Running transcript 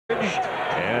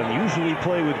And usually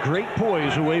play with great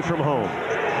poise away from home.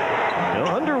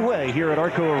 Now underway here at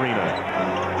Arco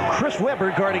Arena. Chris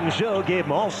Webber guarding Zoe gave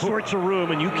him all sorts of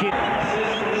room, and you can't.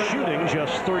 Shooting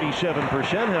just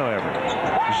 37%, however.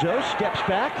 Zoe steps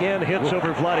back and hits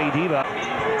over Vlade Divac.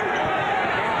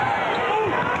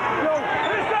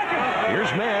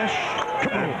 Here's Mash.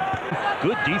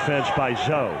 Good defense by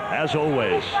Zoe, as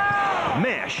always.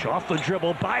 Mash off the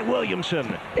dribble by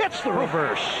Williamson. It's the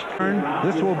reverse.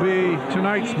 This will be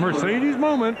tonight's Mercedes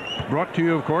moment, brought to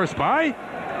you, of course, by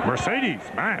Mercedes.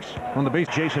 Mash on the base.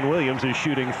 Jason Williams is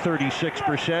shooting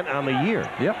 36% on the year.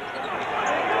 Yep.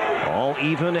 All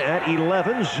even at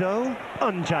 11. Zoe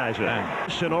unties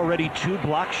it. And already 2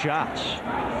 block shots.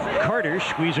 Carter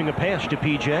squeezing a pass to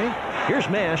PJ. Here's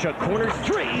Mash, a corner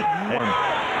 3.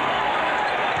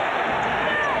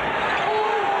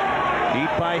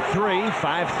 Beat by 3,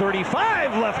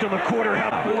 5:35 left in the quarter. All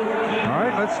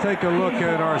right, let's take a look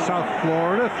at our South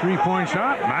Florida 3-point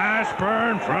shot.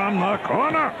 Mashburn from the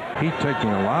corner. He's taking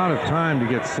a lot of time to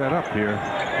get set up here.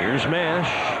 Here's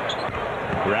Mash.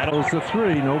 Rattles the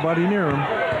 3, nobody near him.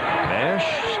 Mash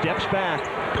steps back.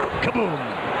 Kaboom!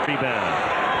 Rebound.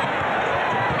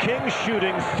 Kings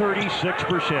shooting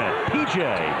 36%. PJ.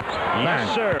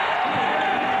 Yes, sir.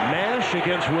 Mash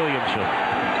against Williamson.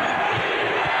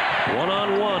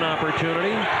 One-on-one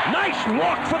opportunity. Nice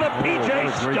look for the PJ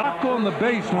Stuck on the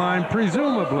baseline,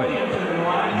 presumably.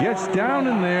 Gets down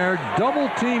in there, double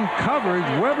team coverage.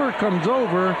 Weber comes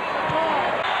over.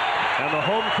 And the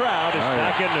home crowd is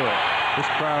back into it. This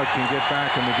crowd can get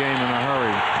back in the game in a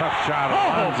hurry. Tough shot of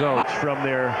Alonzo. From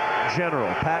their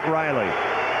general, Pat Riley.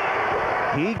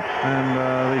 And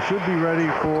they should be ready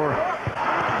for...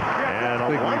 And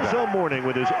Alonzo Mourning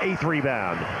with his 8th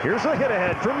rebound. Here's a hit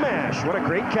ahead from Mash. What a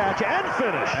great catch and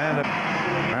finish.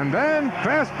 And then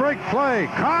fast break play.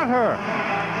 Carter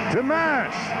to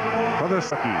Mash for the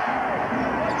Sucky.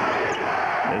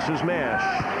 This is Mash,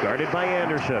 guarded by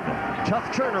Anderson.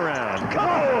 Tough turnaround.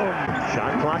 Kaboom!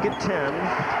 Shot clock at 10.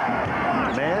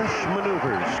 Mash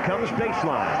maneuvers, comes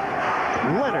baseline.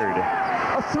 Leonard,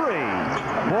 a 3.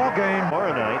 Ball game.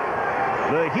 Tomorrow night.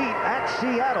 The Heat at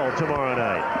Seattle tomorrow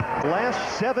night. Last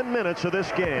 7 minutes of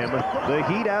this game, the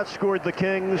Heat outscored the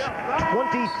Kings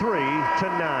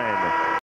 23-9.